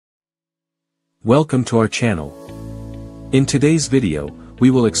Welcome to our channel. In today's video,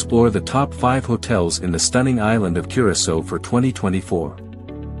 we will explore the top 5 hotels in the stunning island of Curacao for 2024.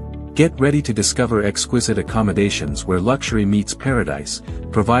 Get ready to discover exquisite accommodations where luxury meets paradise,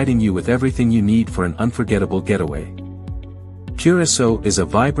 providing you with everything you need for an unforgettable getaway. Curacao is a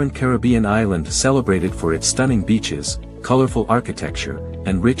vibrant Caribbean island celebrated for its stunning beaches, colorful architecture,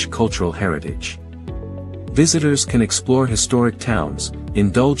 and rich cultural heritage. Visitors can explore historic towns,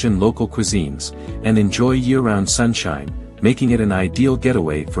 indulge in local cuisines, and enjoy year-round sunshine, making it an ideal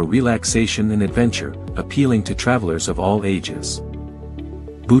getaway for relaxation and adventure, appealing to travelers of all ages.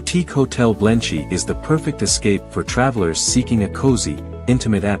 Boutique Hotel Blenchi is the perfect escape for travelers seeking a cozy,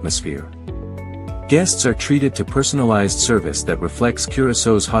 intimate atmosphere. Guests are treated to personalized service that reflects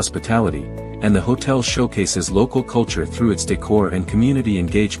Curaçao's hospitality, and the hotel showcases local culture through its decor and community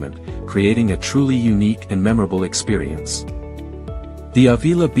engagement, creating a truly unique and memorable experience. The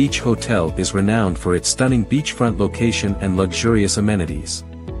Avila Beach Hotel is renowned for its stunning beachfront location and luxurious amenities.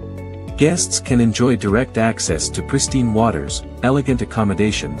 Guests can enjoy direct access to pristine waters, elegant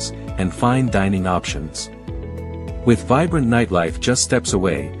accommodations, and fine dining options. With vibrant nightlife just steps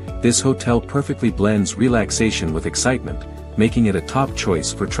away, this hotel perfectly blends relaxation with excitement, making it a top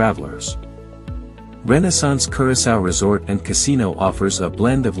choice for travelers. Renaissance Curaçao Resort and Casino offers a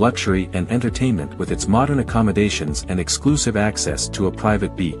blend of luxury and entertainment with its modern accommodations and exclusive access to a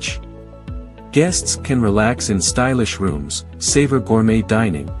private beach. Guests can relax in stylish rooms, savor gourmet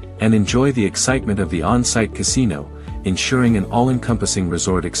dining, and enjoy the excitement of the on-site casino, ensuring an all-encompassing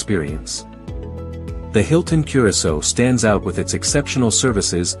resort experience. The Hilton Curacao stands out with its exceptional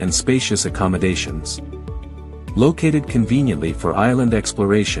services and spacious accommodations. Located conveniently for island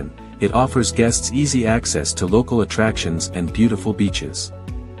exploration, it offers guests easy access to local attractions and beautiful beaches.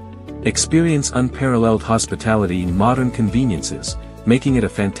 Experience unparalleled hospitality and modern conveniences, making it a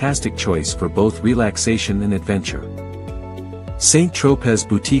fantastic choice for both relaxation and adventure. Saint Tropez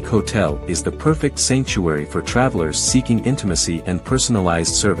Boutique Hotel is the perfect sanctuary for travelers seeking intimacy and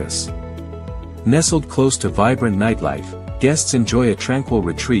personalized service. Nestled close to vibrant nightlife, guests enjoy a tranquil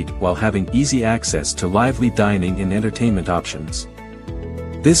retreat while having easy access to lively dining and entertainment options.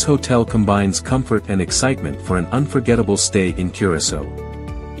 This hotel combines comfort and excitement for an unforgettable stay in Curacao.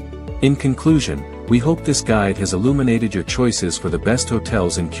 In conclusion, we hope this guide has illuminated your choices for the best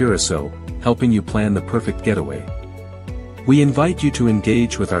hotels in Curacao, helping you plan the perfect getaway. We invite you to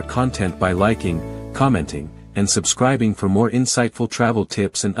engage with our content by liking, commenting, and subscribing for more insightful travel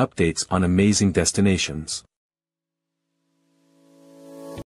tips and updates on amazing destinations.